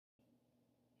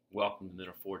Welcome to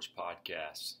Mentor Forge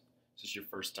Podcast. If this is your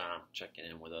first time checking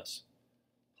in with us,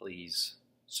 please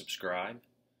subscribe,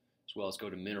 as well as go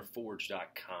to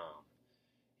mentorforge.com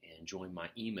and join my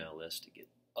email list to get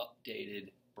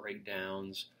updated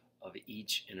breakdowns of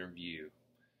each interview.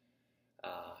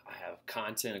 I have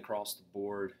content across the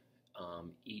board,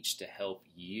 each to help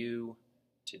you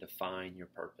to define your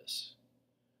purpose.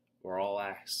 We're all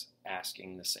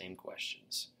asking the same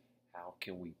questions. How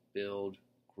can we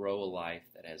grow a life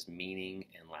that has meaning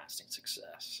and lasting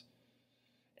success?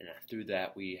 And through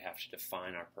that, we have to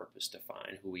define our purpose,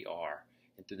 define who we are.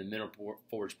 And through the Mentor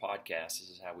Forge podcast, this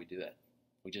is how we do it.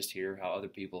 We just hear how other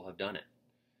people have done it,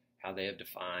 how they have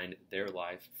defined their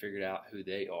life, figured out who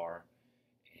they are,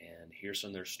 and hear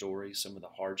some of their stories, some of the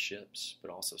hardships, but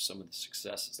also some of the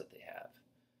successes that they have.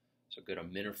 So go to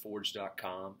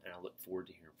mentorforge.com, and I look forward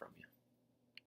to hearing from you.